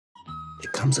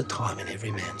comes a time in every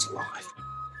man's life.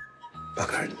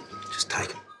 Bugger it, just take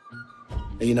them.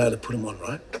 You know to put them on,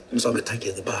 right? So I could take you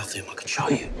to the bathroom, I could show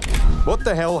you. What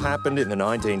the hell happened in the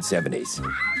 1970s?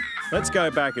 Let's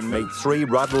go back and meet three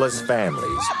rudderless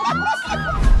families.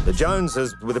 The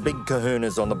Joneses were the big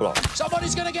kahunas on the block.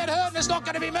 Somebody's going to get hurt and it's not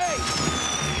going to be me.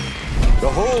 The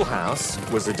Hall House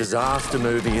was a disaster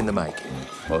movie in the making.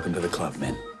 Welcome to the club,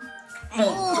 men.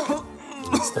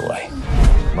 It's the way.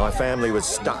 My family was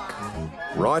stuck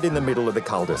right in the middle of the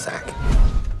cul-de-sac.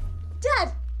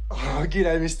 Dad! Oh,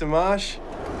 g'day, Mr. Marsh.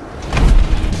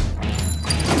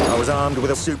 I was armed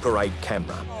with a Super 8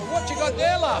 camera. Oh, what you got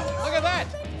there, love? Look at that.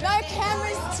 No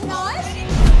cameras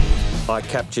tonight? I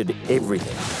captured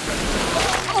everything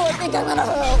Oh, I think I'm gonna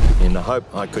hurl. in the hope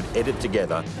I could edit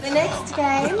together The next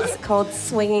game is called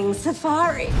Swinging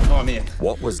Safari. Oh, I'm in.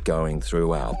 what was going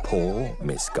through our poor,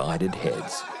 misguided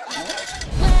heads.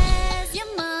 Where's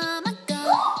your mama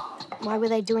go? Why were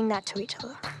they doing that to each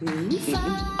other?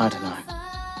 I don't know.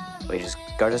 We just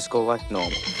go to school like normal.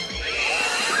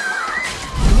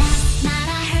 Last night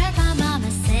I heard my mama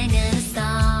singing a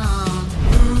song.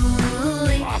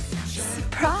 Ooh,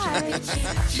 Surprise!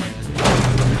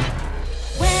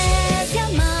 where's your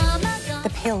mama go? The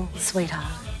pill,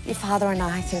 sweetheart. Your father and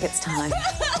I think it's time.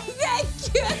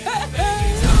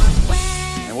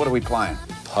 And what are we playing?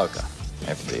 Poker.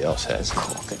 Everybody else has.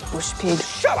 Cork it, bush pig.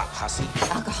 Shut up, hussy.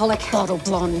 Alcoholic, bottle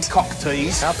blonde. Cock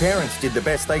tease. Our parents did the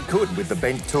best they could with the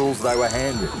bent tools they were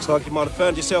handed. Looks like you might have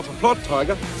found yourself a plot,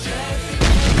 Tiger.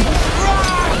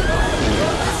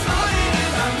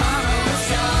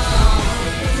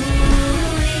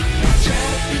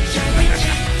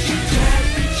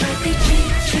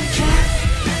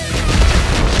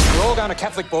 You're all going to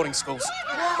Catholic boarding schools.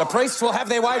 The priests will have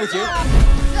their way with you.